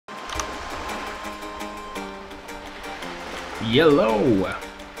Yellow!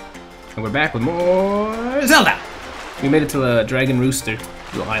 And we're back with more Zelda! We made it to the Dragon Rooster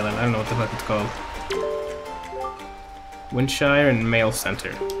little island. I don't know what the fuck it's called. Windshire and Mail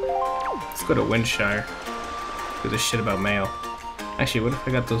Center. Let's go to Windshire. Give a shit about mail. Actually, what if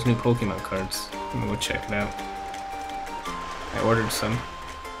I got those new Pokemon cards? I'm gonna go check it out. I ordered some.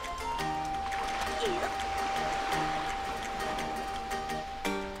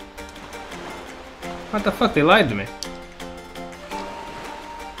 What the fuck? They lied to me.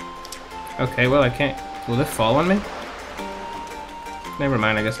 Okay, well I can't... Will it fall on me? Never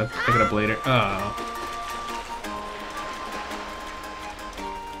mind, I guess I'll pick it up later. Oh.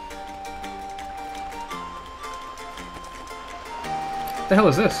 What the hell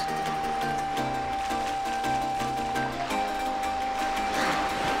is this?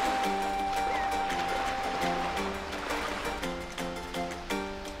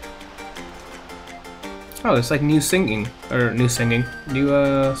 Oh, it's like new singing.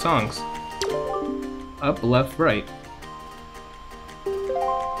 New songs. Up, left, right.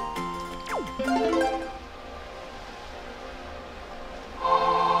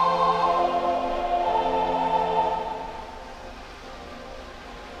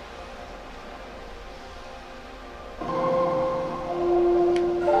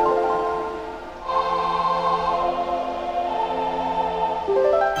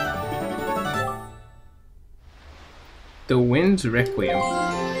 The Wind's Requiem.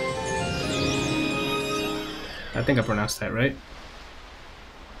 I think I pronounced that right.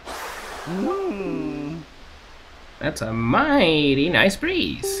 That's a mighty nice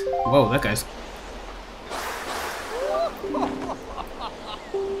breeze. Whoa, that guy's...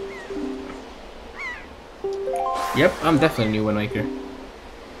 Yep, I'm definitely new Wind Waker.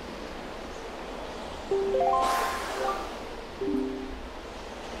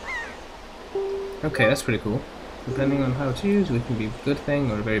 Okay, that's pretty cool. Depending on how it's used, it can be a good thing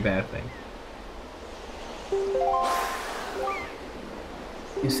or a very bad thing.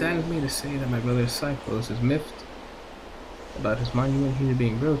 It saddens me to say that my brother Cyclos is miffed about his monument here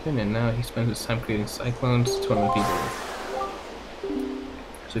being broken, and now he spends his time creating cyclones to torment people with.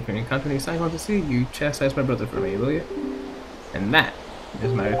 So if you're encountering cyclones at sea, you chastise my brother for me, will you? And that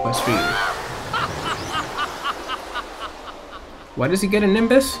is my request for you. Why does he get a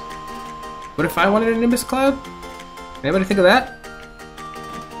Nimbus? What if I wanted a Nimbus cloud? Anybody think of that?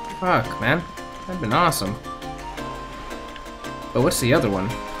 Fuck, man. That'd been awesome. But what's the other one?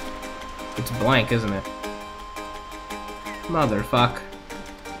 It's blank, isn't it? Motherfuck.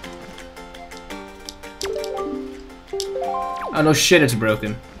 Oh no shit, it's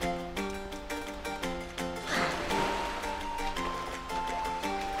broken.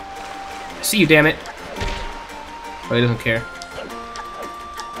 See you, damn it. Oh, he doesn't care.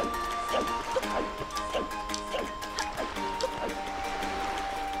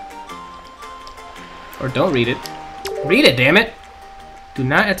 Or don't read it. Read it, damn it! Do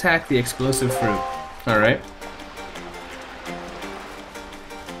not attack the explosive fruit. Alright.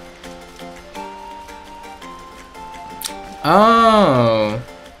 Oh!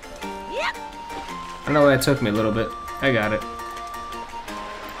 I know that took me a little bit. I got it.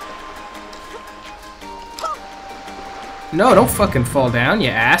 No, don't fucking fall down, you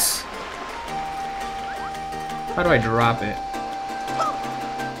ass. How do I drop it?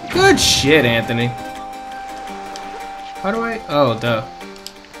 Good shit, Anthony. How do I... Oh, duh.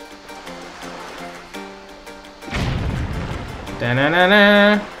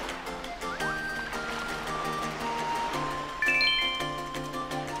 Da-na-na-na.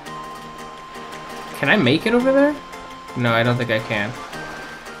 Can I make it over there? No, I don't think I can.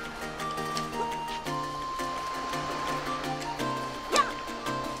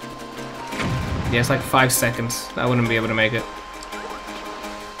 Yeah, it's like 5 seconds. I wouldn't be able to make it.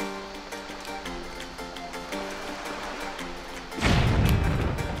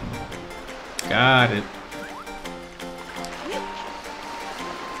 Got it.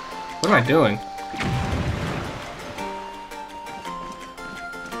 What am I doing?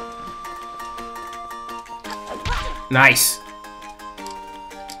 Nice.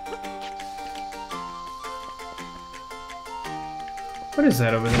 What is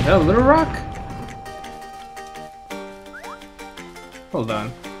that over there? Is that a little rock? Hold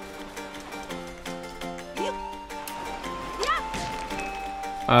on.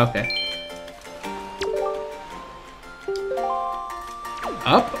 Okay.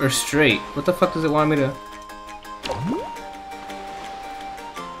 Up or straight? What the fuck does it want me to...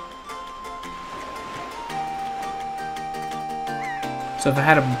 So if I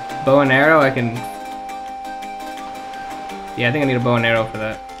had a bow and arrow, I can... Yeah, I think I need a bow and arrow for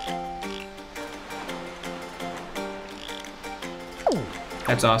that.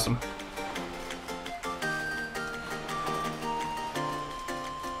 That's awesome.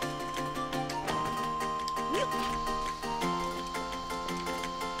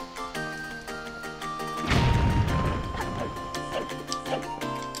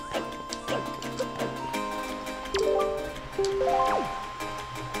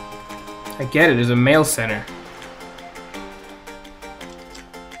 I get it, there's a mail center.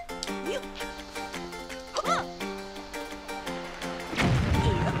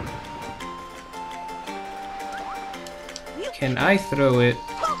 Can I throw it?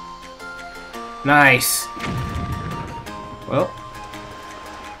 Nice! Well,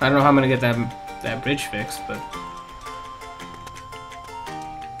 I don't know how I'm gonna get that bridge fixed, but...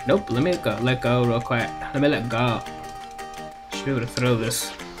 Nope, let me let go real quick. Let me let go. Should be able to throw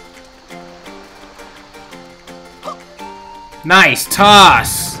this. Nice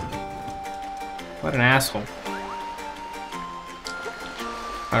toss! What an asshole.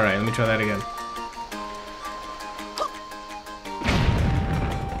 Alright, let me try that again.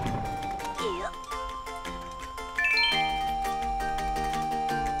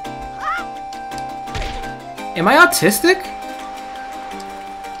 Am I autistic?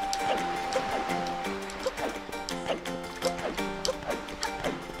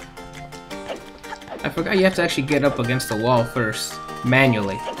 I forgot you have to actually get up against the wall first,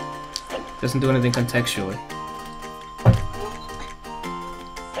 manually. Doesn't do anything contextually.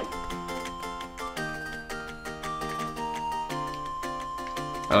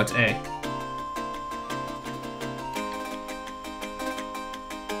 Oh, it's A.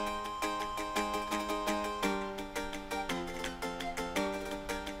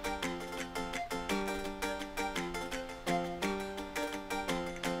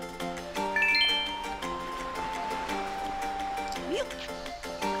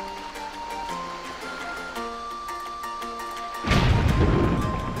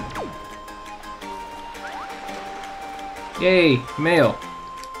 Yay, mail.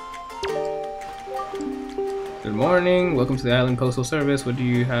 Good morning, welcome to the Island Postal Service. What do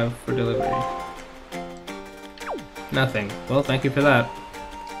you have for delivery? Nothing. Well, thank you for that.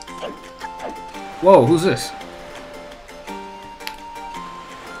 Whoa, who's this?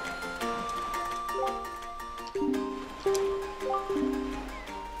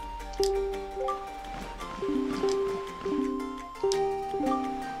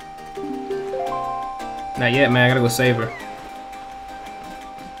 Not yet, man. I gotta go save her.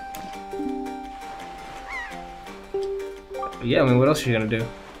 Yeah, I mean, what else are you gonna do?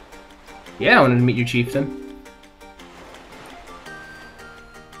 Yeah, I wanted to meet your chieftain.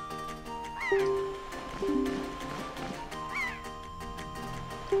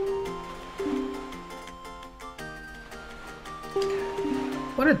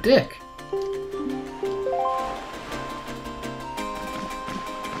 What a dick.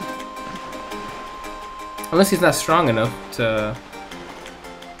 Unless he's not strong enough to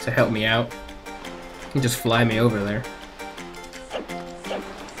help me out. He can just fly me over there.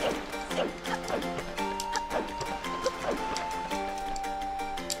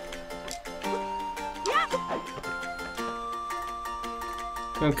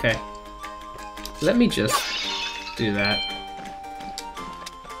 Okay. Let me just do that.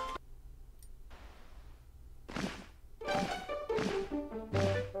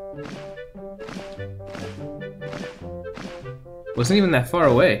 Wasn't even that far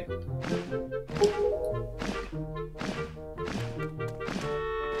away.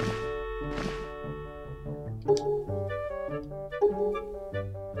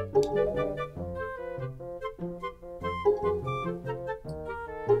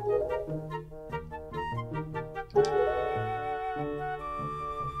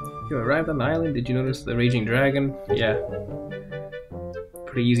 You arrived on the island, did you notice the raging dragon? Yeah.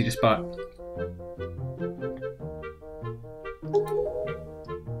 Pretty easy to spot.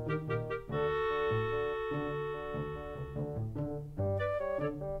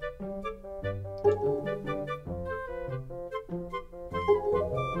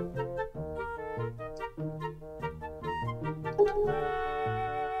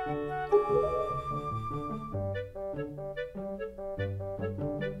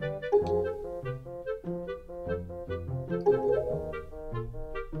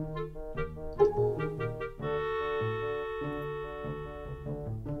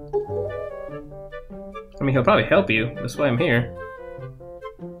 I mean, he'll probably help you. That's why I'm here.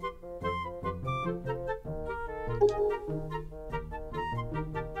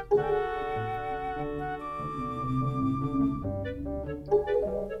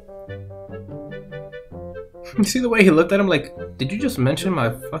 You see the way he looked at him like, did you just mention my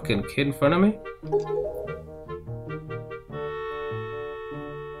fucking kid in front of me?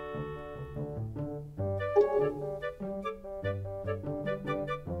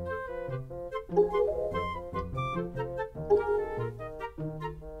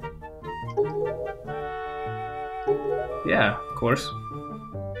 Yeah, of course.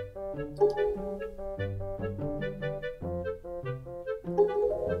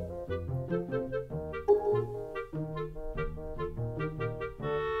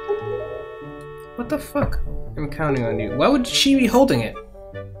 What the fuck? I'm counting on you. Why would she be holding it?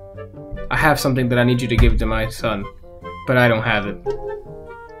 I have something that I need you to give to my son, but I don't have it.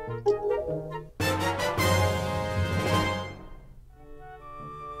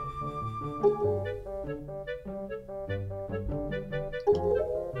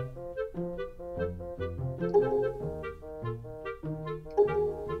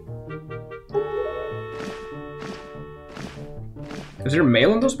 Is there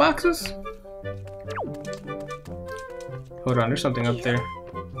mail in those boxes? Hold on, there's something up there.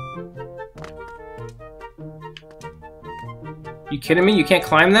 You kidding me? You can't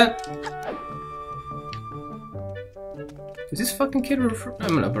climb that? Is this fucking kid I'm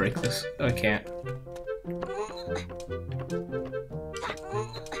gonna break this. Oh, I can't.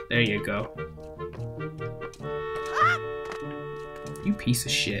 There you go. You piece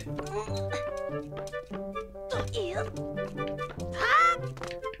of shit.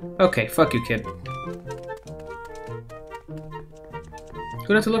 Okay, fuck you, kid. What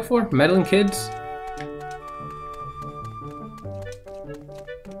do I have to look for? Meddling kids?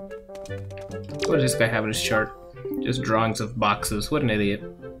 What does this guy have in his chart? Just drawings of boxes. What an idiot.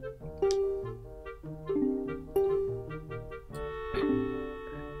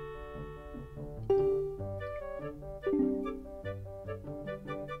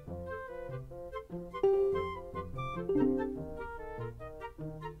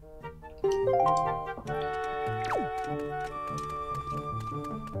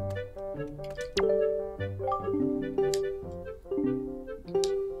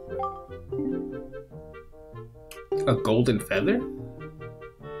 A golden feather?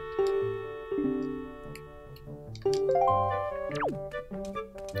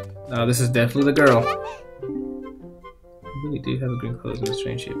 Oh, this is definitely the girl. You really do have a green clothes and a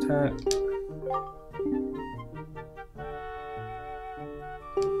strange shaped hat.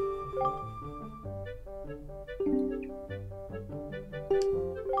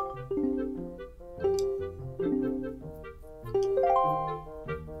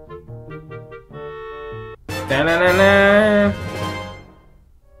 Da-na-na-na!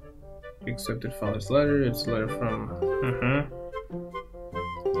 Accepted father's letter. It's a letter from.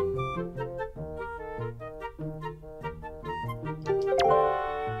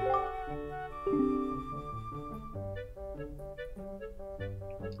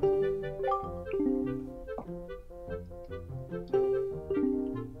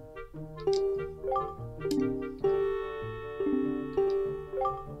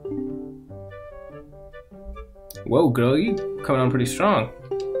 Whoa, girl, you coming on pretty strong.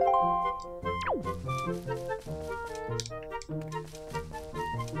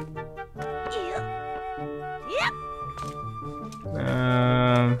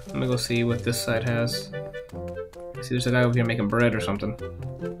 Let me go see what this side has. See, there's a guy over here making bread or something.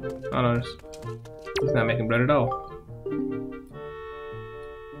 Oh no, he's not making bread at all.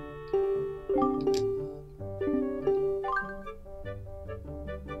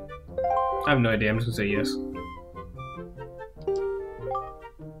 I have no idea, I'm just gonna say yes.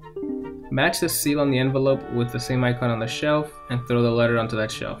 Match the seal on the envelope with the same icon on the shelf and throw the letter onto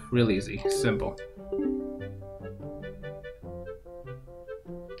that shelf. Real easy. Simple.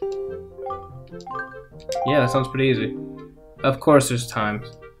 Yeah, that sounds pretty easy. Of course there's timed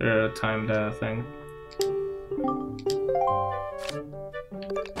thing.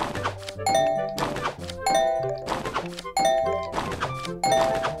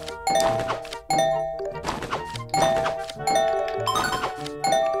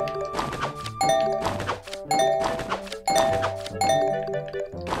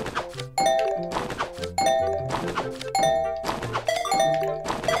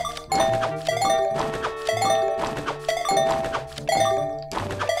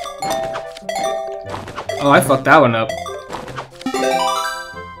 Oh, I fucked that one up.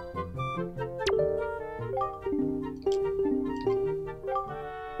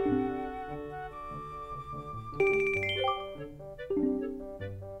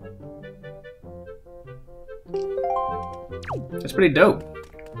 That's pretty dope.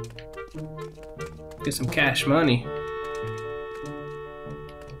 Get some cash money.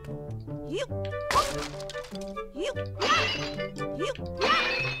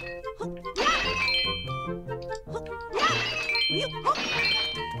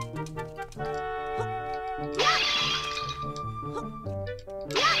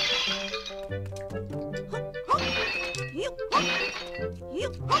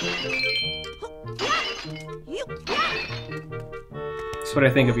 That's what I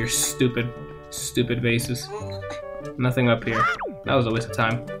think of your stupid, stupid vases. Nothing up here. That was a waste of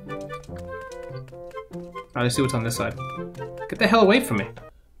time. Alright, let's see what's on this side. Get the hell away from me.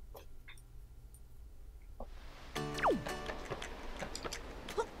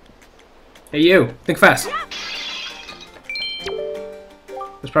 Hey you! Think fast!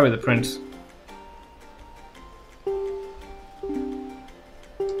 That's probably the prince.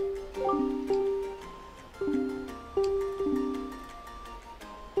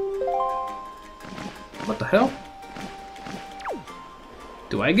 What the hell?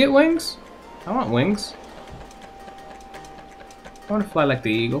 Do I get wings? I want wings. I want to fly like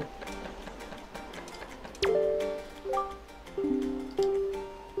the eagle.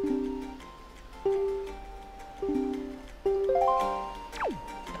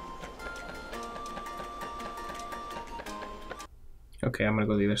 Okay, I'm gonna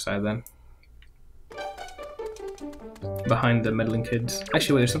go to the other side then. Behind the meddling kids.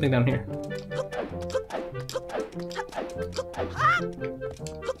 Actually, wait, there's something down here.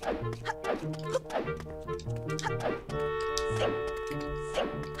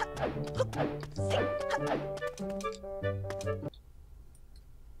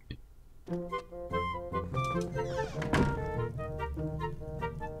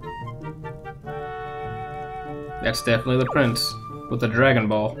 That's definitely the prince with the Dragon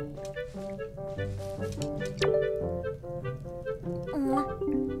Ball.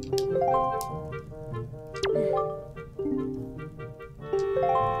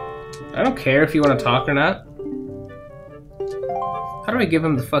 I don't care if you want to talk or not. How do I give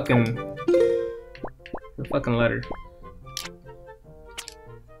him the fucking letter?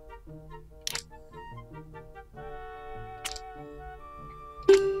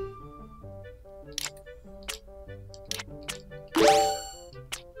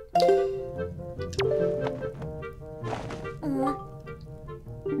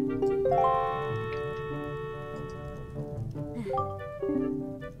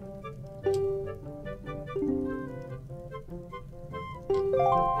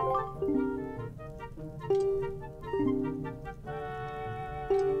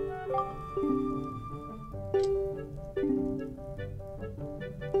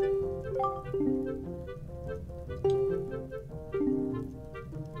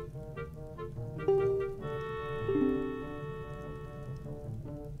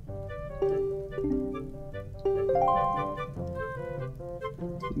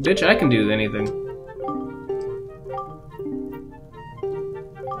 Bitch, I can do anything.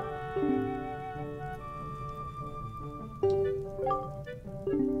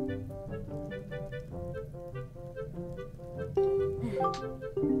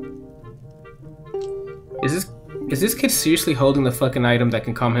 Is this kid seriously holding the fucking item that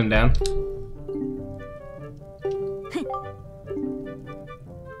can calm him down?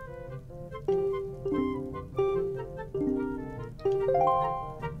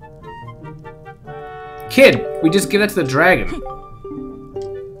 Kid, we just give that to the dragon.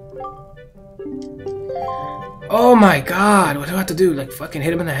 Oh my god, what do I have to do? Like fucking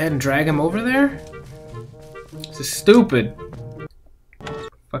hit him in the head and drag him over there? This is stupid.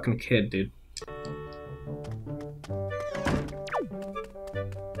 Fucking kid, dude.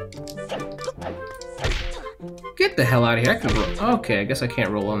 Get the hell out of here. I can roll. Okay, I guess I can't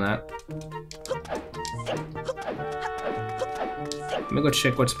roll on that. Let me go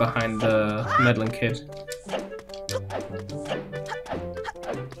check what's behind the meddling kid.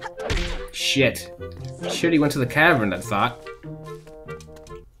 Shit. Shit, he went to the cavern, I thought.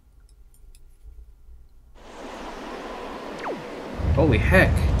 Holy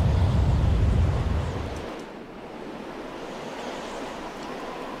heck.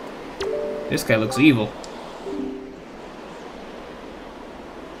 This guy looks evil.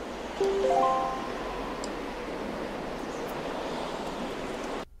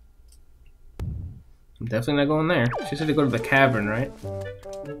 I'm definitely not going there. She said to go to the cavern, right?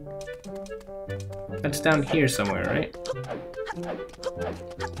 That's down here somewhere, right?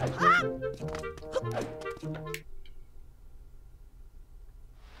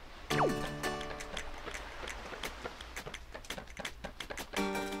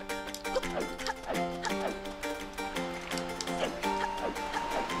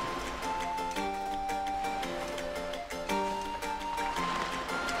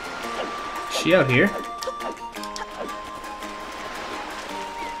 Is she out here?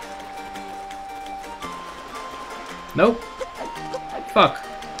 Nope. Fuck.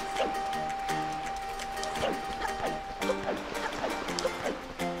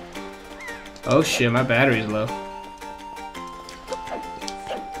 Oh shit, my battery's low.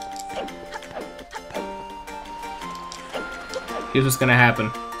 Here's what's gonna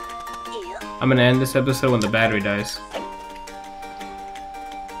happen. I'm gonna end this episode when the battery dies.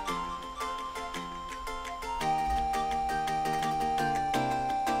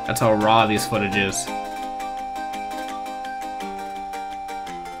 That's how raw this footage is.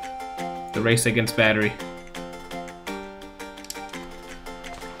 The race against battery.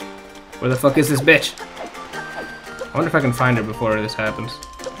 Where the fuck is this bitch? I wonder if I can find her before this happens.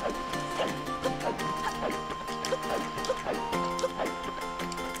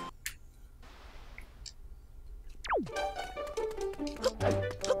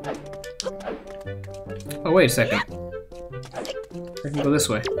 Oh, wait a second. I can go this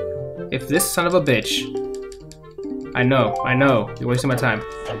way. If this son of a bitch... I know, you're wasting my time.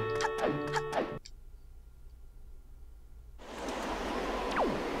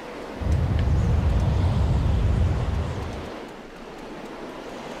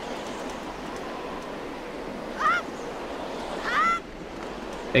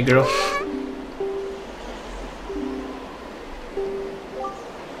 Hey, girl.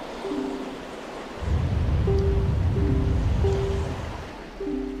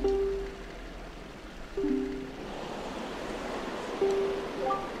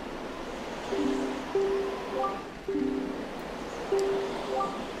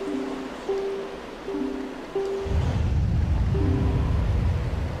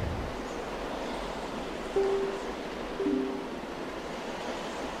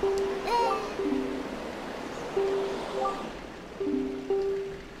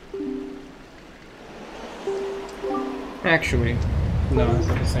 Actually, no, it's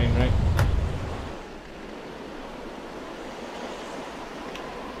not the same, right?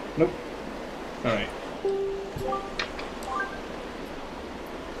 Nope. Alright.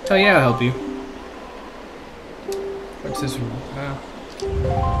 Oh yeah, I'll help you. What's this room?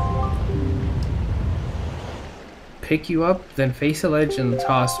 Pick you up, then face a ledge and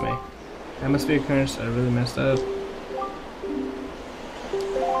toss me. Atmospheric currents are really messed up.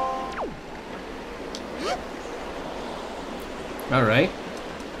 Alright.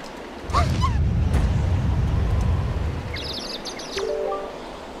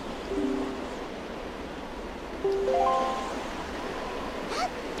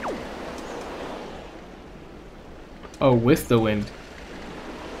 Oh, with the wind.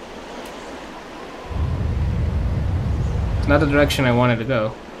 It's not the direction I wanted to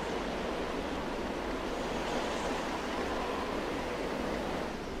go.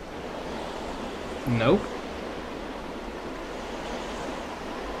 Nope.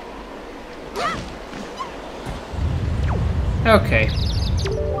 Okay.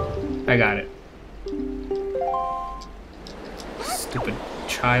 I got it. Stupid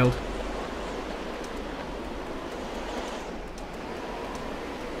child.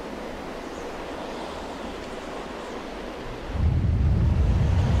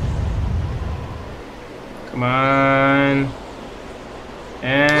 Come on.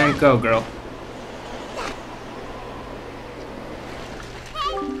 And go, girl.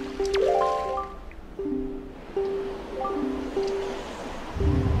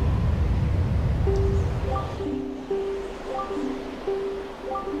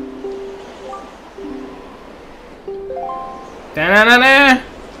 Da-na-na-na!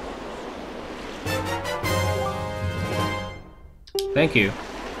 Thank you.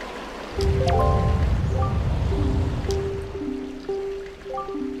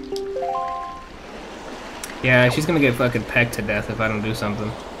 Yeah, she's gonna get fucking pecked to death if I don't do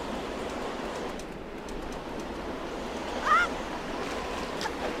something.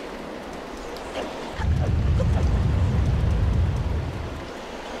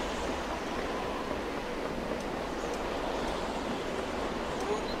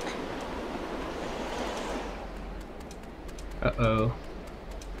 Uh-oh.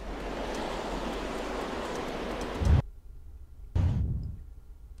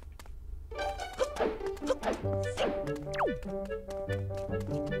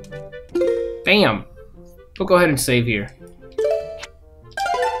 Damn! We'll go ahead and save here.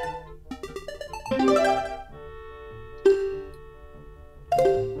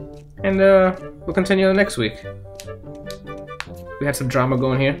 And, we'll continue next week. We had some drama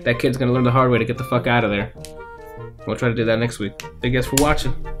going here. That kid's gonna learn the hard way to get the fuck out of there. We'll try to do that next week. Thank you guys for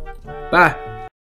watching. Bye!